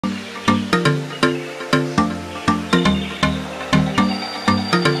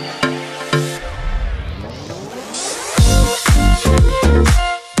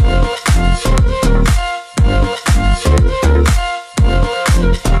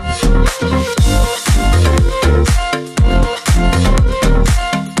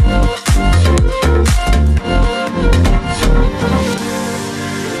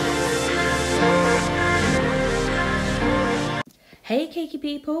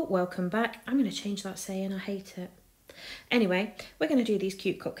Oh, welcome back. I'm going to change that saying, I hate it. Anyway, we're going to do these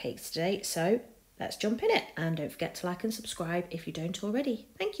cute cupcakes today, so let's jump in it. And don't forget to like and subscribe if you don't already.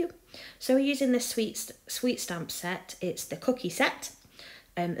 Thank you. So we're using this sweet stamp set. It's the cookie set.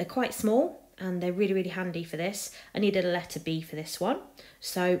 They're quite small and they're really handy for this. I needed a letter B for this one.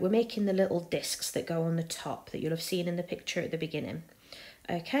 So we're making the little discs that go on the top that you'll have seen in the picture at the beginning.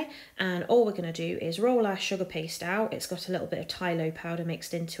 Okay, and all we're going to do is roll our sugar paste out. It's got a little bit of Tylo powder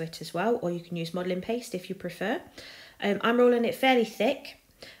mixed into it as well, or you can use modelling paste if you prefer. I'm rolling it fairly thick.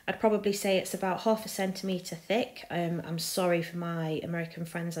 I'd probably say it's about 1/2 centimetre thick. I'm sorry for my American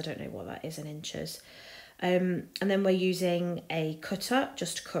friends, I don't know what that is in inches. And then we're using a cutter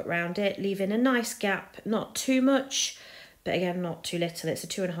just to cut round it, leaving a nice gap, not too much, but again, not too little. It's a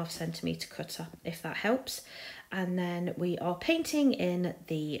 2.5 centimetre cutter, if that helps. And then we are painting in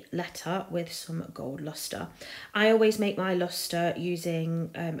the letter with some gold luster. I always make my luster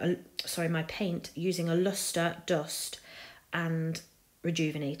using, my paint using a luster, dust and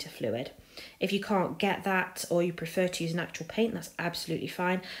rejuvenator fluid. If you can't get that or you prefer to use an actual paint, that's absolutely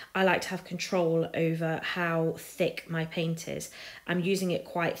fine. I like to have control over how thick my paint is. I'm using it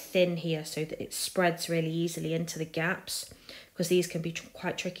quite thin here so that it spreads really easily into the gaps, because these can be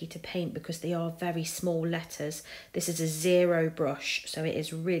quite tricky to paint because they are very small letters. This is a 0 brush, so it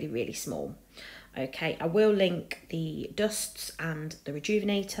is really small. Okay, I will link the dusts and the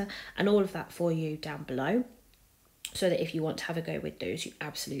rejuvenator and all of that for you down below, so that if you want to have a go with those, you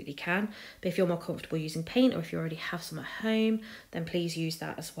absolutely can. But if you're more comfortable using paint, or if you already have some at home, then please use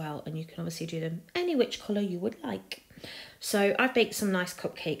that as well. And you can obviously do them any which colour you would like. So I've baked some nice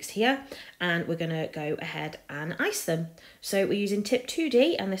cupcakes here, and we're going to go ahead and ice them. So we're using tip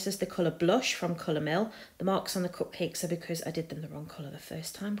 2D, and this is the colour Blush from Colour Mill. The marks on the cupcakes are because I did them the wrong colour the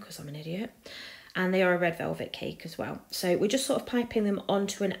first time, because I'm an idiot. And they are a red velvet cake as well. So we're just sort of piping them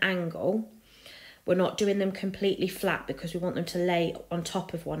onto an angle. We're not doing them completely flat because we want them to lay on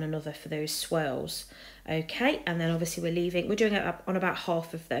top of one another for those swirls. Okay, and then obviously we're doing it up on about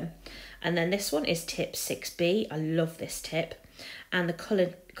half of them. And then this one is tip 6B. I love this tip. And the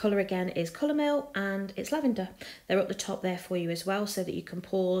colour again is Colour Mill, and it's lavender. They're up the top there for you as well, so that you can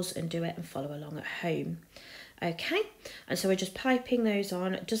pause and do it and follow along at home. Okay, and so we're just piping those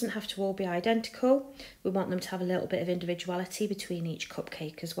on. It doesn't have to all be identical. We want them to have a little bit of individuality between each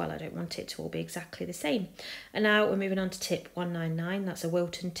cupcake as well. I don't want it to all be exactly the same. And now we're moving on to tip 199. That's a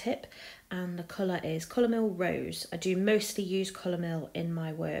Wilton tip, and the colour is Colour Mill Rose. I do mostly use Colour Mill in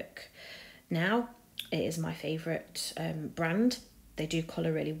my work now. It is my favourite brand. They do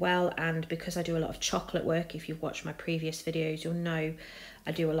colour really well, and because I do a lot of chocolate work, if you've watched my previous videos, you'll know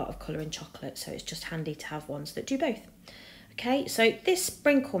I do a lot of colour in chocolate, so it's just handy to have ones that do both. Okay, so this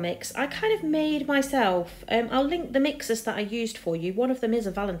sprinkle mix I kind of made myself. I'll link the mixes that I used for you. One of them is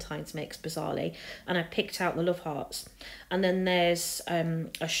a Valentine's mix, bizarrely, and I picked out the love hearts. And then there's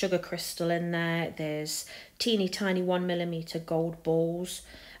a sugar crystal in there. There's teeny tiny 1mm gold balls.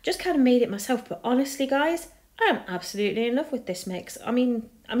 Just kind of made it myself, but honestly, guys, I am absolutely in love with this mix. I mean,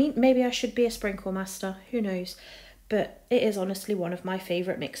 maybe I should be a sprinkle master, who knows? But it is honestly one of my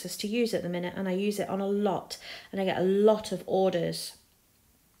favourite mixes to use at the minute, and I use it on a lot, and I get a lot of orders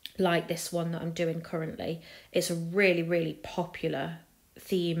like this one that I'm doing currently. It's a really popular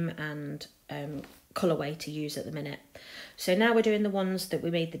theme and colourway to use at the minute. So now we're doing the ones that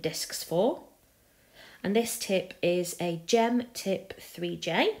we made the discs for, and this tip is a JEM tip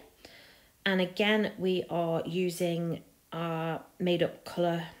 3J. And again, we are using our made up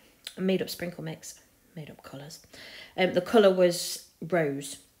sprinkle mix, made up colours. The colour was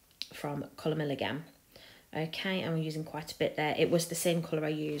Rose from Colour Mill again. Okay, and we're using quite a bit there. It was the same colour I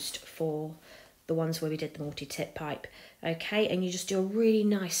used for the ones where we did the multi-tip pipe. Okay, and you just do a really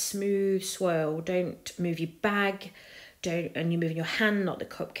nice smooth swirl. Don't move your bag, and you're moving your hand, not the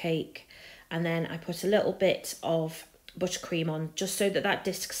cupcake. And then I put a little bit of buttercream on, just so that that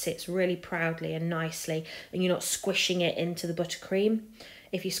disc sits really proudly and nicely, and you're not squishing it into the buttercream.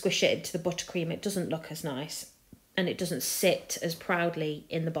 If you squish it into the buttercream, it doesn't look as nice, and it doesn't sit as proudly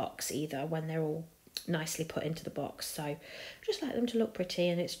in the box either when they're all nicely put into the box. So just like them to look pretty,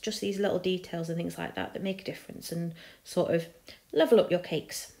 and it's just these little details and things like that that make a difference and sort of level up your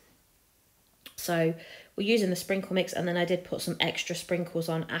cakes. So we're using the sprinkle mix, and then I did put some extra sprinkles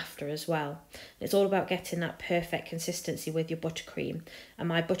on after as well. It's all about getting that perfect consistency with your buttercream, and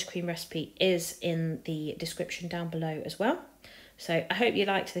my buttercream recipe is in the description down below as well. So I hope you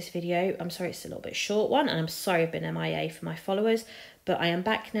liked this video. I'm sorry it's a little bit short one, and I'm sorry I've been MIA for my followers, but I am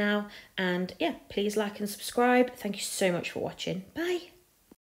back now, and yeah, please like and subscribe. Thank you so much for watching. Bye.